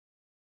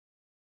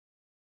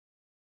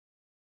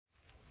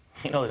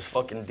You know this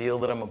fucking deal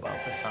that I'm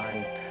about to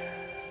sign?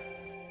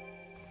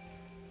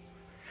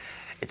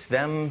 It's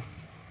them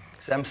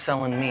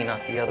selling me,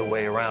 not the other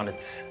way around.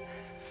 It's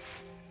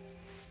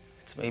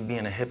me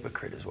being a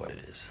hypocrite is what it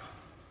is.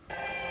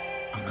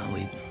 I'm not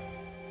leaving.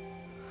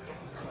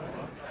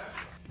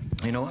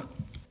 You know what?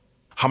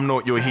 I'm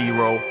not your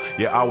hero.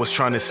 Yeah, I was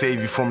trying to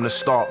save you from the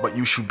start, but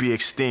you should be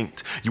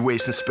extinct. You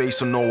wasting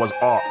space on Noah's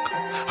Ark.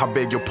 I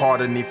beg your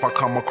pardon if I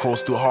come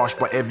across too harsh,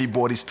 but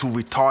everybody's too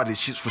retarded.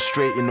 Shit's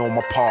frustrating on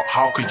my part.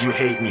 How could you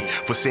hate me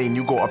for saying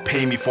you gotta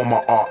pay me for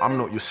my art? I'm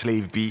not your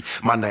slave, B.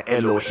 Man, the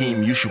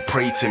Elohim, you should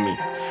pray to me.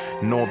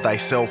 Know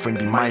thyself and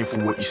be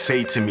mindful what you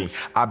say to me.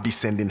 I be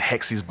sending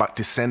hexes back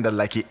to sender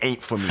like it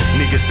ain't for me.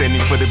 Niggas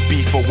sending for the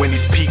beef, but when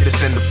it's peak, they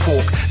send the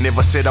pork.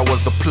 Never said I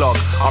was the plug,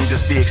 I'm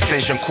just the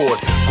extension cord.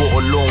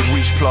 Got a long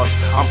reach plus,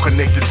 I'm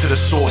connected to the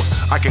source.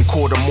 I can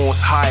call the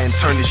most high and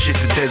turn this shit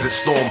to desert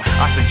storm.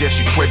 I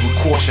suggest you tread with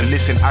caution,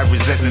 listen, I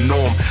resent the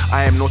norm.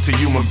 I am not a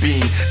human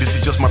being, this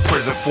is just my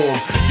present form.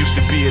 Used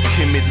to be a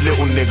timid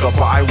little nigga,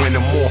 but I went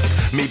and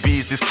morphed. Maybe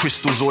it's this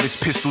crystals or these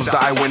pistols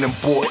that I went and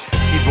bought.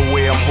 Either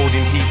way, I'm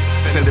holding heat.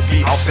 Send a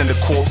beat, I'll send a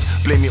corpse.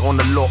 Blame me on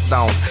the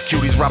lockdown.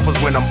 Kill these rappers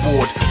when I'm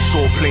bored.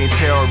 Soul playing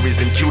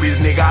terrorism. Kill these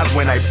niggas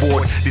when I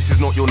bored. This is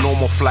not your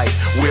normal flight.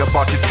 We're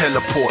about to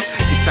teleport.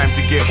 It's time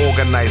to get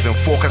organized and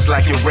focus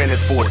like you're rented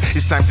for.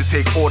 It's time to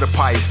take all the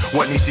pies.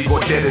 What Nipsey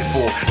got deaded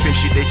for? Same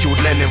shit they killed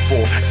Lennon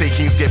for. Say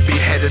kings get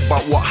beheaded,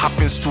 but what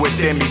happens to a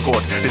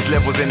demigod? There's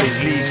levels in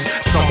these leagues.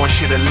 Someone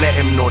should have let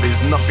him know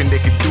there's nothing they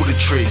could do the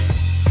trick.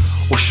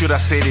 Or should I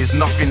say there's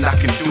nothing that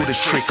can do the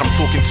trick? I'm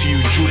talking to you,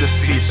 Judas.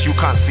 You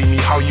can't see me,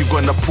 how you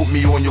gonna put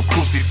me on your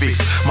crucifix?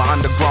 My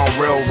underground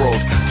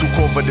railroad took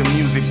over the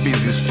music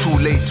business, too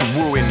late to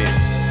ruin it.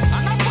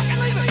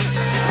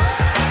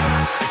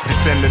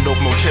 Descendant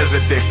of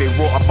Melchizedek, they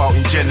wrote about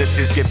in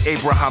Genesis. Gave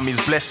Abraham his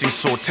blessing,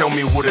 so tell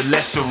me who the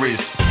lesser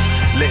is.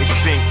 Let it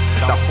sink,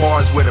 that bar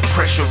is where the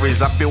pressure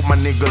is. I build my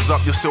niggas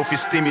up, your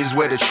self-esteem is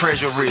where the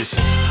treasure is.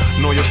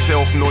 Know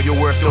yourself, know your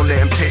worth, don't let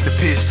them take the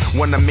piss.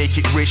 Wanna make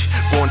it rich,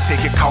 go and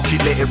take a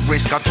calculated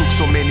risk. I took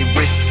so many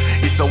risks,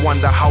 it's a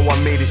wonder how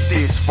I made it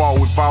this far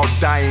without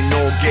dying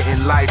or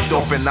getting life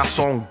off, and that's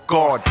on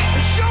God.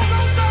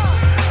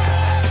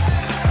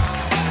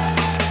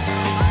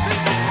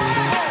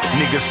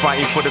 Niggas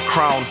fighting for the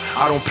crown,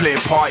 I don't play a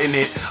part in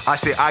it. I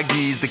say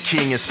Aggie is the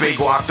king and Spade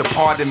gon' have to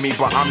pardon me,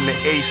 but I'm the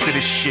ace of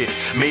this shit.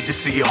 Made the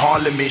city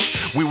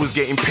Harlemish. We was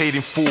getting paid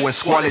in full and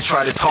Squalid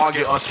tried to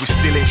target us. We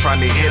still ain't trying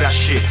to hear that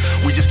shit.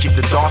 We just keep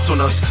the darts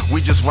on us. We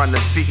just run the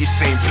city,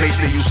 same place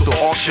they used to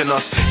auction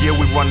us. Yeah,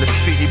 we run the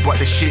city, but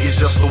the shit is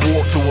just a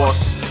walk to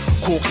us.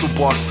 Corks will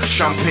bust,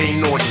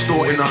 champagne no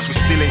extorting us. We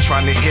still ain't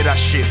trying to hear that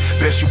shit.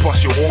 Best you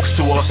pass your orcs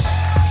to us.